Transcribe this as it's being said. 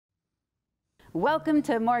Welcome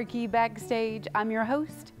to Marquee Backstage. I'm your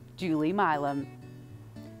host, Julie Milam.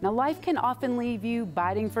 Now, life can often leave you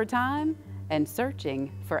biting for time and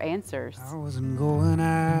searching for answers. I wasn't going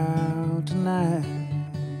out tonight,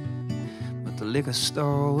 but the liquor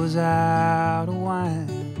store was out of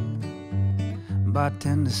wine.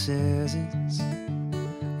 Bartender says it's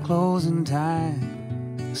closing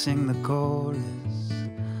time. Sing the chorus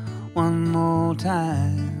one more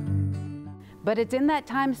time. But it's in that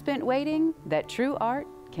time spent waiting that true art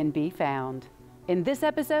can be found. In this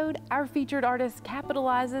episode, our featured artist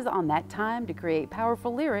capitalizes on that time to create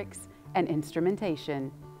powerful lyrics and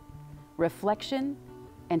instrumentation. Reflection,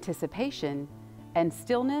 anticipation, and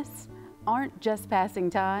stillness aren't just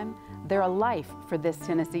passing time, they're a life for this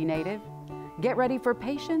Tennessee native. Get ready for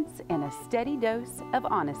patience and a steady dose of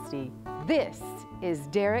honesty. This is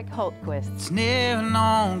DERIK HULTQUIST. It's nearing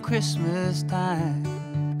on Christmas time.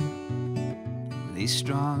 They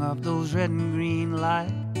strung up those red and green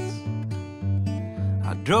lights.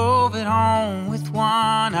 I drove it home with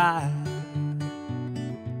one eye.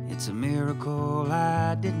 It's a miracle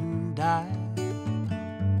I didn't die.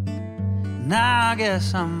 Now I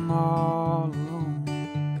guess I'm all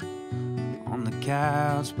alone on the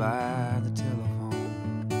couch by the telephone.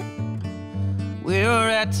 Where we're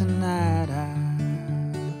at tonight, I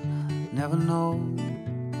never know.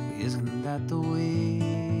 Isn't that the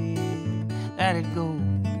way that it goes?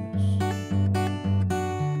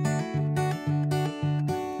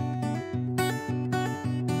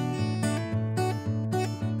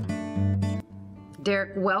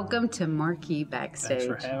 DERIK, welcome to Marquee Backstage.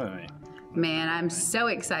 Thanks for having me. Man, I'm so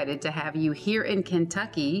excited to have you here in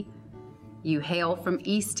Kentucky. You hail from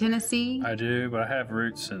East Tennessee. I do, but I have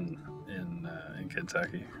roots in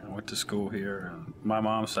Kentucky. I went to school here. And my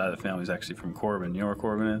mom's side of the family is actually from Corbin. You know where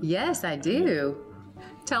Corbin is? Yes, I do.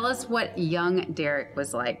 Tell us what young DERIK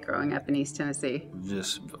was like growing up in East Tennessee.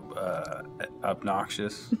 Just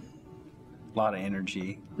obnoxious, a lot of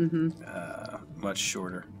energy, much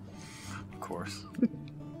shorter, of course.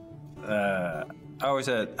 I always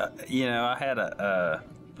had, I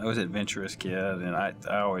was an adventurous kid, and I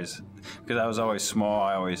always, because I was always small,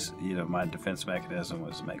 my defense mechanism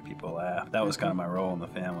was to make people laugh. That was kind of my role in the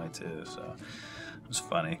family too, so it was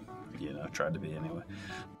funny, tried to be anyway.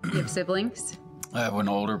 You have siblings? I have an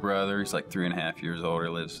older brother. He's like 3.5 years older.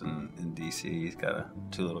 Lives in D.C. He's got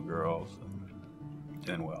 2 little girls.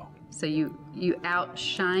 Doing well. So you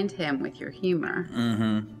outshined him with your humor.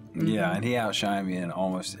 Yeah, and he outshined me in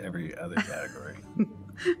almost every other category.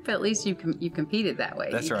 But at least you competed that way.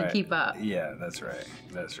 That's you right. Could keep up. Yeah, that's right.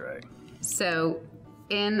 That's right. So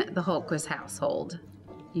in the HULTQUIST household,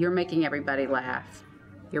 you're making everybody laugh.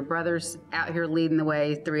 Your brother's out here leading the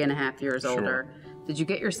way, 3.5 years older. Did you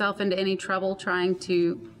get yourself into any trouble trying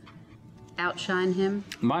to outshine him?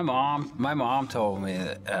 My mom told me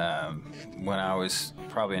that when I was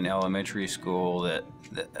probably in elementary school that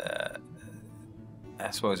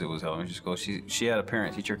I suppose it was elementary school. She had a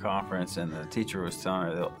parent-teacher conference, and the teacher was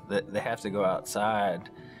telling her that they have to go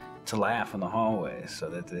outside to laugh in the hallways, so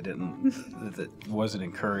that they didn't that it wasn't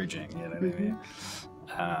encouraging. You know what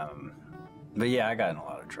I mean? But yeah, I got in a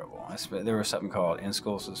lot of trouble. There was something called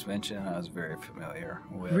in-school suspension. I was very familiar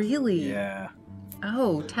with. Really? Yeah.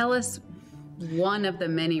 Oh, tell us one of the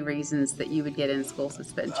many reasons that you would get in-school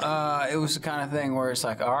suspension. It was the kind of thing where it's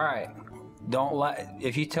like, all right,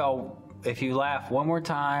 if you laugh one more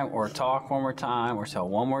time, or talk one more time, or tell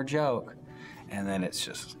one more joke, and then it's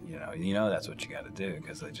just, that's what you got to do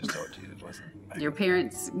because they just told you it wasn't. Your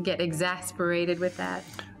parents get exasperated with that?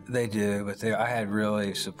 They do, but I had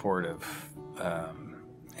really supportive,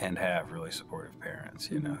 and have really supportive parents.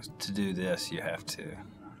 To do this, you have to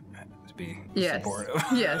be supportive.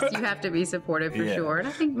 Yes, you have to be supportive for sure. And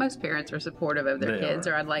I think most parents are supportive of their kids,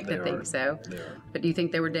 or I'd like to think so. But do you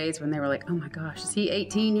think there were days when they were like, oh my gosh, is he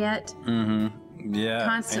 18 yet? Yeah.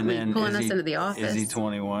 Constantly pulling us into the office. Is he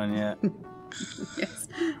 21 yet? Yes.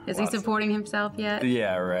 Is he supporting himself yet?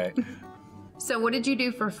 Yeah, right. So what did you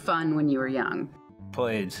do for fun when you were young?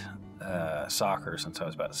 Played soccer since I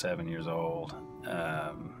was about 7 years old.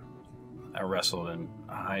 I wrestled in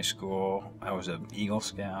high school. I was an Eagle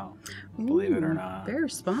Scout, believe it or not. Very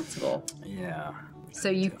responsible. Yeah. So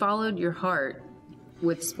you followed your heart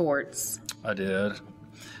with sports. I did.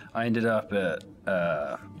 I ended up at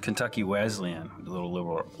Kentucky Wesleyan, a little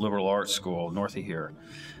liberal arts school north of here,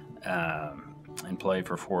 and played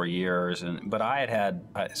for 4 years. But I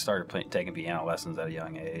started taking piano lessons at a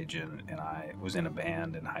young age, and I was in a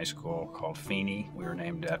band in high school called Feeney. We were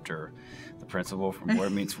named after the principal from Boy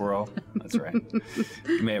Meets World. That's right.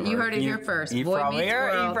 You heard it here first. You probably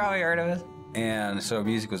heard of it. And so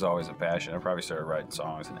music was always a passion. I probably started writing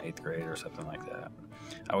songs in 8th grade or something like that.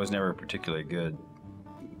 I was never a particularly good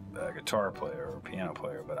guitar player or piano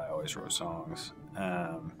player, but I always wrote songs.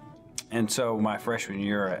 And so my freshman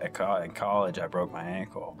year in college, I broke my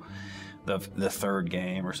ankle. The 3rd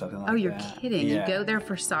game or something like that. Oh, you're kidding. Yeah. You go there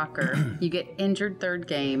for soccer. You get injured 3rd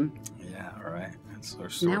game. Yeah, right. It's a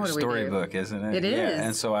storybook, isn't it? It is. Yeah.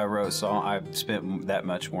 And so I wrote song. I spent that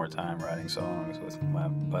much more time writing songs with my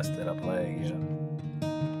busted up leg, you know.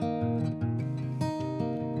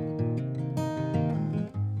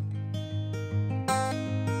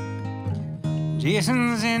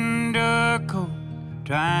 Jason's in drug court,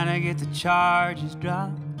 trying to get the charges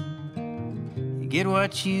dropped. You get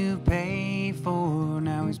what you pay for,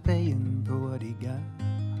 now he's paying for what he got.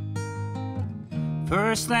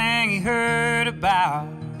 First thing he heard about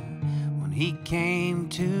when he came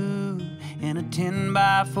to, in a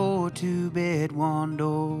 10x4 2-bed,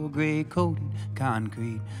 1-door, gray-coated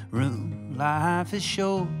concrete room. Life is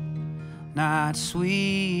short, not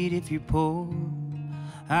sweet if you're poor.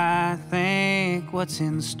 I think what's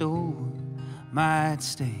in store might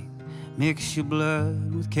stink. Mix your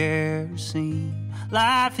blood with kerosene.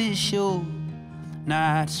 Life is short,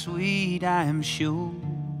 not sweet, I am sure.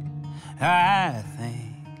 I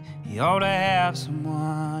think you ought to have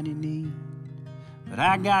someone you need, but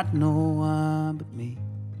I got no one but me.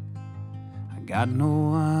 I got no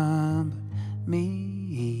one but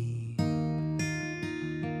me.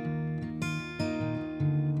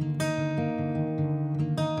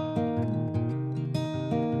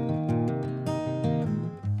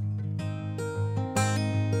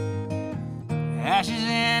 Ashes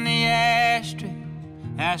in the ashtray,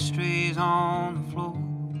 ashtrays on the floor.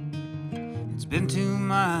 It's been 2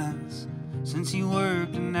 months since he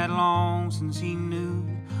worked, and that long since he knew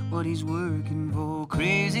what he's working for.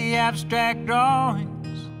 Crazy abstract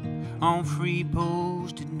drawings on free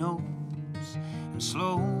post-it notes, and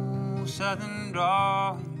slow southern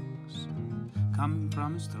drawings coming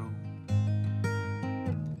from his throat.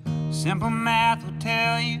 Simple math will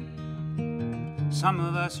tell you some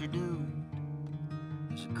of us are doomed.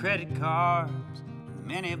 So credit cards and the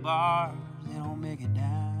mini bars, they don't make it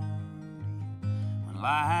down to you. When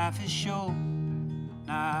life is short,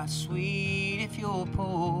 not sweet if you're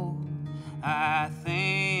poor. I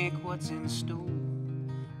think what's in store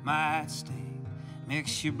might stink.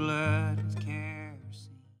 Mix your blood with kerosene.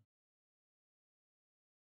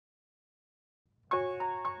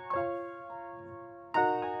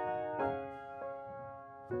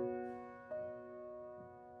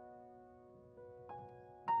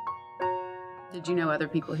 Did you know other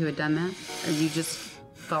people who had done that? Or you just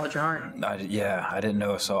followed your heart? I didn't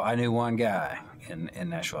know. So I knew one guy in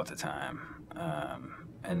Nashville at the time.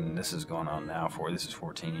 And this is going on now this is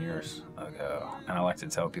 14 years ago. And I like to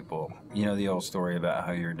tell people, you know the old story about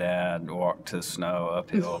how your dad walked to snow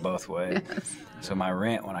uphill both ways? Yes. So my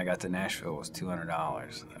rent when I got to Nashville was $200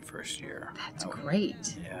 that first year. That's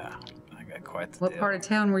great. Yeah, I got quite the What deal. part of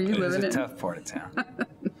town were you living in? It was a tough part of town.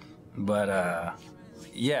 But,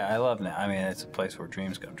 yeah, I love it. I mean, it's a place where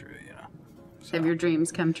dreams come true, you know. So Have your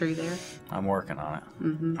dreams come true there? I'm working on it.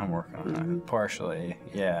 Mm-hmm. I'm working on it. Partially,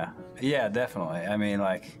 yeah. Yeah, definitely. I mean,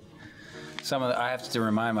 like, I have to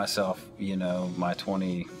remind myself, you know, my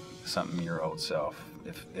 20-something-year-old self,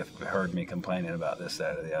 if it heard me complaining about this,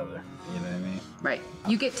 that, or the other. You know what I mean? Right.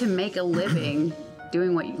 You get to make a living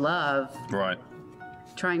doing what you love. Right.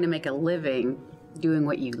 Trying to make a living doing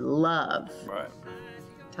what you love. Right.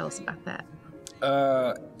 Tell us about that.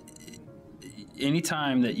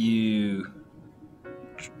 Anytime that you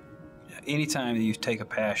take a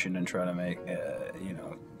passion and try to make, you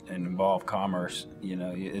know, and involve commerce, you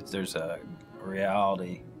know, there's a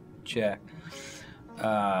reality check.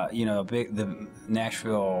 You know, the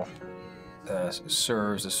Nashville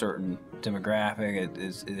serves a certain demographic.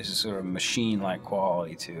 There's a sort of machine-like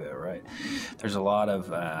quality to it, right? There's a lot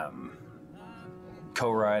of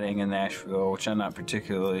co-writing in Nashville, which I'm not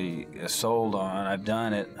particularly sold on. I've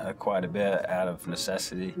done it quite a bit out of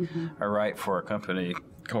necessity. Mm-hmm. I write for a company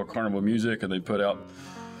called Constable Music, and they put out,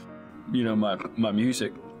 you know, my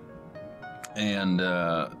music, and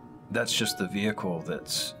that's just the vehicle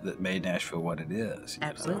that made Nashville what it is.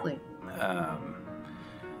 Absolutely.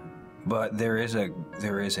 But there is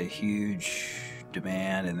a huge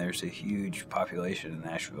demand, and there's a huge population in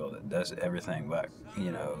Nashville that does everything but,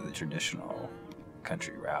 you know, the traditional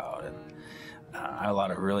country route. And I have a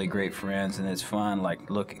lot of really great friends, and it's fun.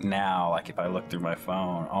 Like, look now, like if I look through my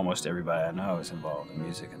phone, almost everybody I know is involved in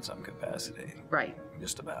music in some capacity. Right.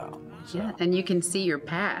 Just about. So. Yeah, and you can see your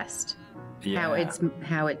past. how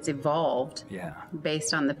it's evolved. Yeah.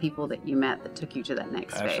 Based on the people that you met that took you to that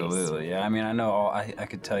next phase. Absolutely. Yeah. I mean, I know. I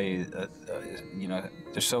could tell you that you know,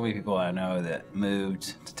 there's so many people I know that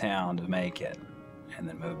moved to town to make it, and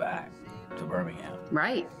then moved back to Birmingham.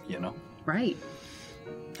 Right. You know. Right.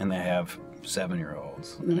 And they have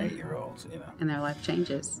 7-year-olds and 8-year-olds. You know. And their life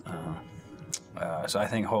changes. So I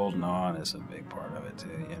think holding on is a big part of it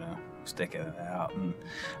too. You know, sticking it out, and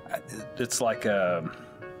it's like a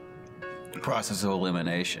process of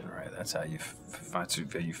elimination, right? That's how you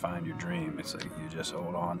find your dream. It's like you just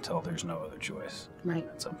hold on until there's no other choice. Right.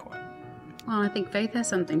 At some point. Well, I think faith has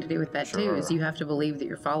something to do with that too. Is you have to believe that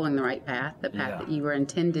you're following the right path, the path that you were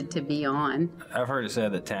intended to be on. I've heard it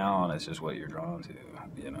said that talent is just what you're drawn to,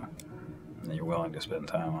 you know, and you're willing to spend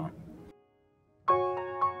time on.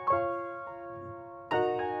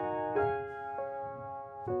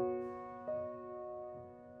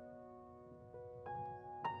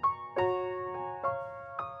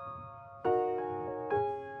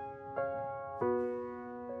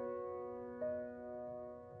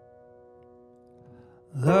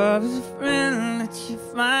 Love is a friend that you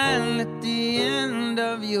find at the end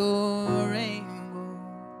of your rainbow,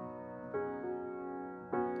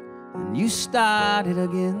 and you start it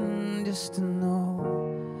again just to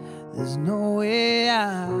know there's no way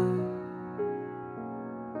out.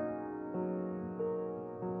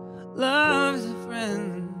 Love is a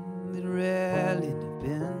friend that rarely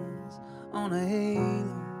depends on a halo.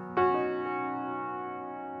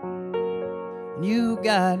 You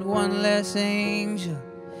got one less angel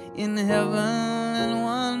in heaven and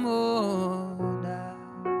one more down,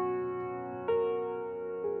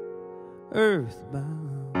 earthbound.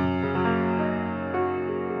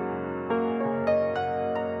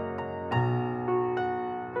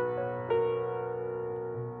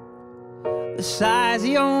 The size of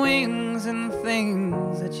your wings and the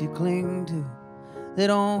things that you cling to that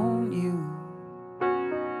own you,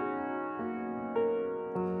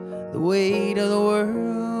 the weight of the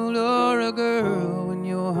world or a girl when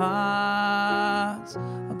your heart's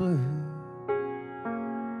a blur.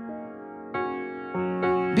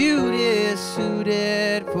 Beauty is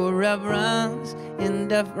suited for reverence in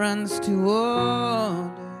deference to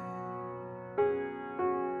order.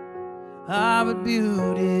 But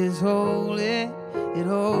beauty is holy, it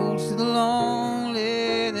holds to the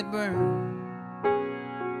lonely that burn,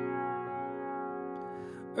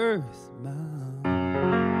 earthbound.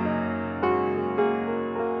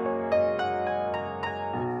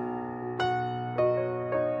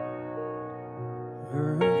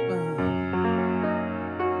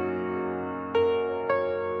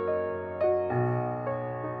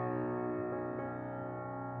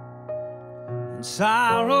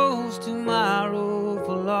 Sorrows tomorrow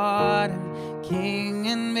for Lord and King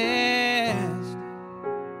and Master.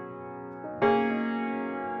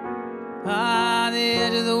 The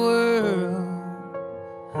edge of the world,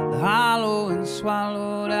 the hollow and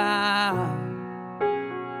swallowed out.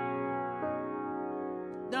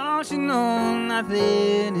 Don't you know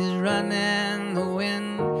nothing is running the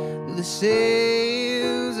wind through the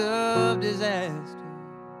sails of disaster?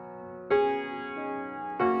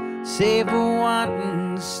 Save for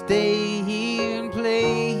wanting to stay here and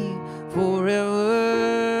play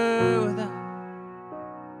forever without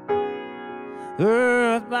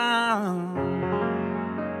earthbound.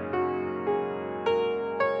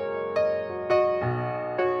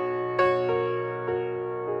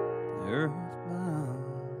 Earthbound.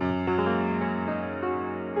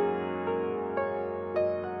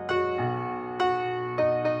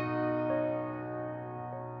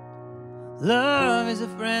 Love is a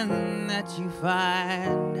friend that you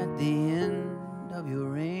find at the end of your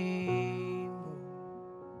rainbow,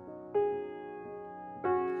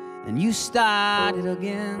 and you start it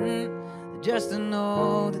again just to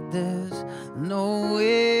know that there's no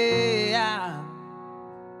way out.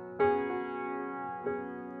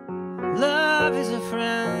 Love is a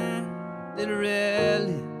friend that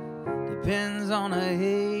rarely depends on a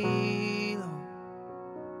halo.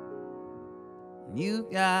 You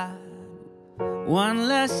got one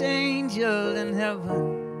less angel in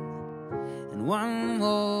heaven and one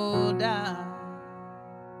more down,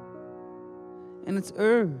 and it's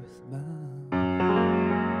earthbound.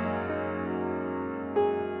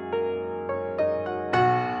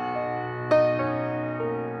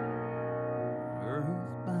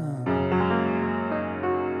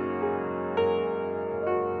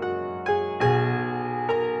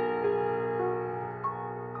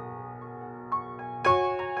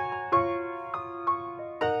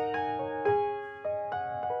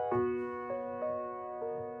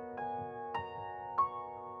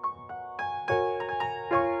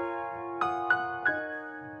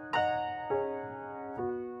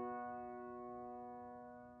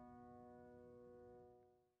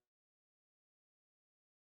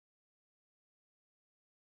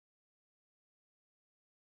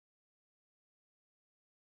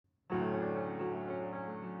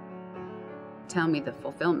 tell me the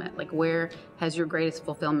fulfillment. Like, where has your greatest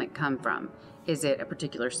fulfillment come from? Is it a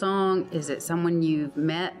particular song? Is it someone you've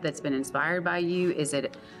met that's been inspired by you? Is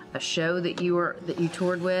it a show that you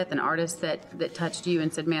toured with, an artist that touched you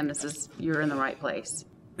and said, man, you're in the right place?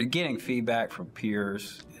 Getting feedback from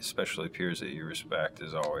peers, especially peers that you respect,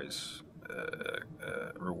 is always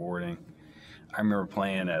rewarding. I remember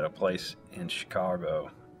playing at a place in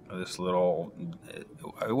Chicago, this little,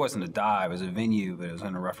 it wasn't a dive, it was a venue, but it was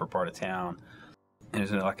in a rougher part of town. And it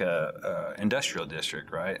was in like a industrial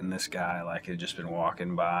district, right? And this guy like had just been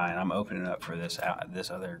walking by, and I'm opening up for this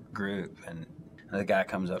other group, and the guy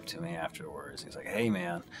comes up to me afterwards. He's like, "Hey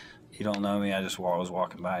man, you don't know me. I was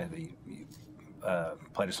walking by. You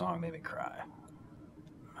played a song, made me cry."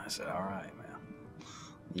 I said, "All right, man."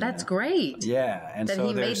 That's great. Yeah, and that so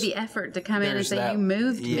he made the effort to come in and say, "You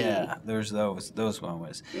moved me." Yeah, there's those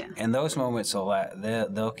moments, and those moments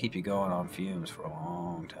they'll keep you going on fumes for a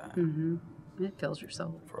long time. Mm-hmm. It fills your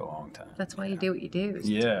soul. For a long time. That's why you do what you do, is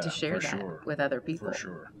to share that with other people. For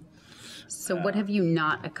sure. So what have you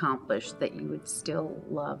not accomplished that you would still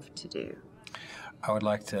love to do? I would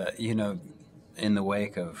like to, in the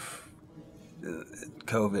wake of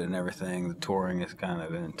COVID and everything, the touring has kind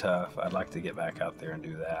of been tough. I'd like to get back out there and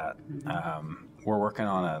do that. Mm-hmm. We're working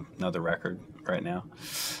on another record right now.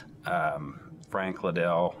 Frank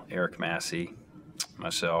Liddell, Eric Massey,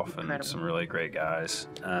 myself, and some really great guys.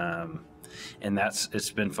 And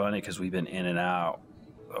it's been funny because we've been in and out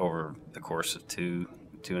over the course of two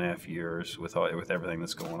and a half years with everything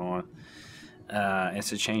that's going on.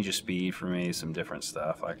 It's a change of speed for me, some different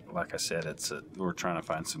stuff. Like I said, we're trying to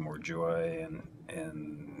find some more joy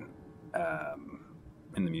in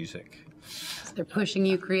the music. So they're pushing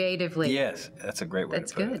you creatively. Yes, that's a great way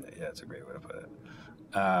to put it. Yeah, it's a great way to put it.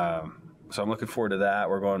 So I'm looking forward to that.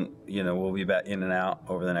 We're going, we'll be back in and out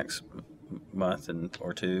over the next month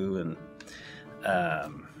or two, and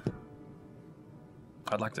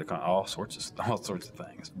I'd like to all sorts of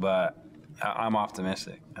things, but I'm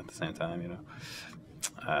optimistic at the same time.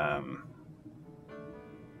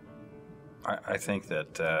 I think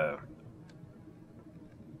that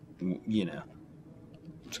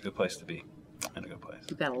it's a good place to be, and a good place.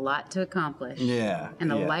 You've got a lot to accomplish. Yeah,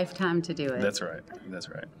 and a lifetime to do it. That's right.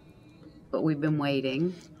 But we've been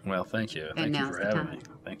waiting. Well, thank you. Thank you for having me.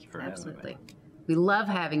 Thank you for having me. We love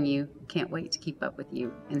having you. Can't wait to keep up with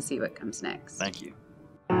you and see what comes next. Thank you.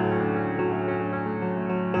 I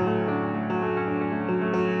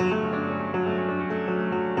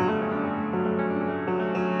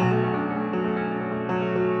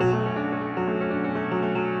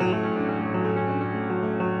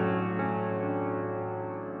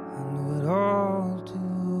knew it all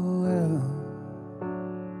too well,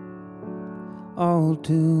 all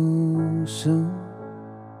too soon.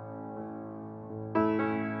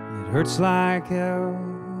 It hurts like hell,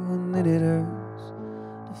 and then it hurts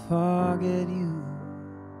to forget you.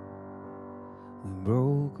 We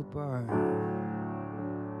broke apart,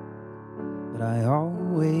 but I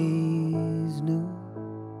always knew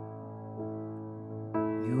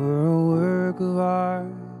you were a work of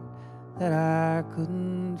art that I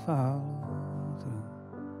couldn't follow through.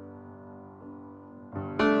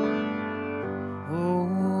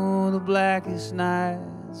 Oh, the blackest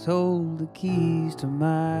nights hold the keys to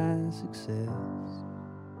my success.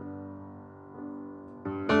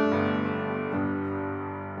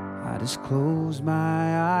 I just close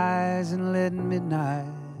my eyes and let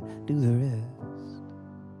midnight do the rest.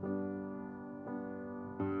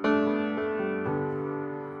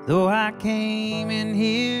 Though I came in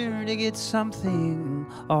here to get something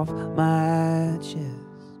off my chest,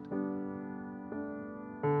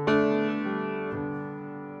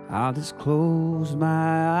 I'll just close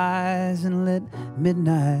my eyes and let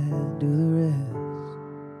midnight do the rest.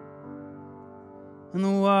 And the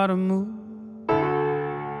water moves,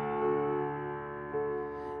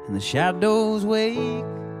 and the shadows wake,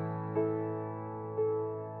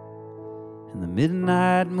 and the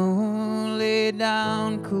midnight moon lay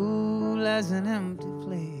down cool as an empty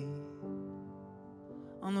plate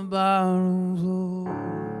on the barroom floor.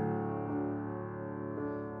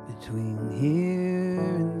 Between here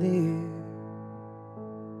and there,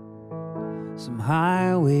 some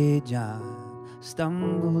highway John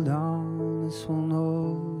stumbled on this one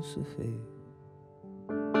oh so fair.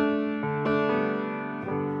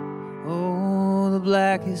 Oh, the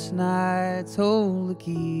blackest nights hold the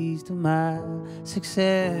keys to my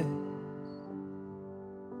success.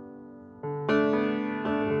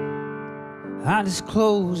 I just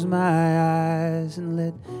close my eyes and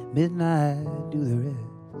let midnight do the rest.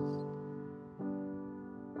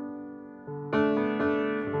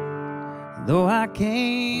 Though I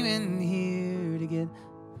came in here get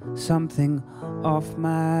something off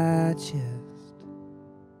my chest.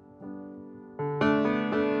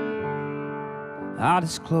 I'll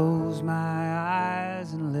just close my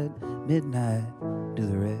eyes and let midnight do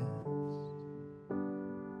the rest.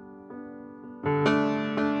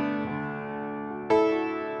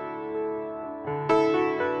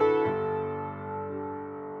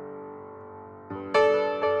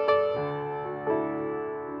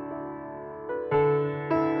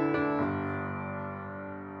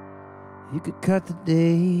 You could cut the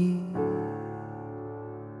day,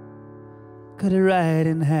 cut it right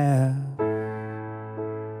in half,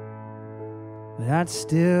 but I'd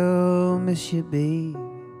still miss you, babe,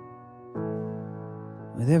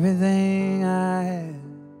 with everything I had.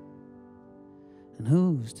 And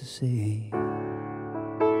who's to say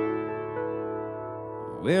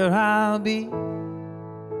where I'll be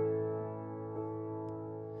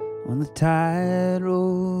when the tide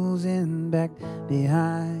rolls in back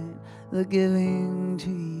behind the giving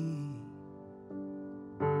tree?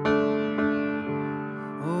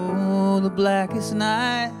 Oh, the blackest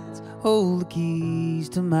nights hold the keys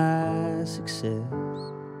to my success.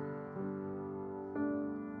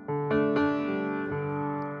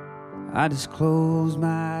 I just close my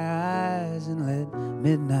eyes and let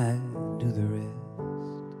midnight do the rest.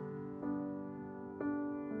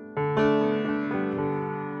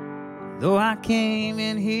 Though I came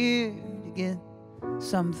in here to get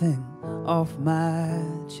something off my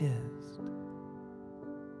chest,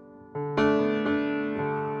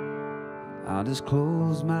 I'll just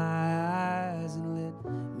close my eyes and let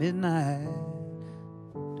midnight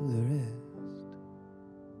do the rest.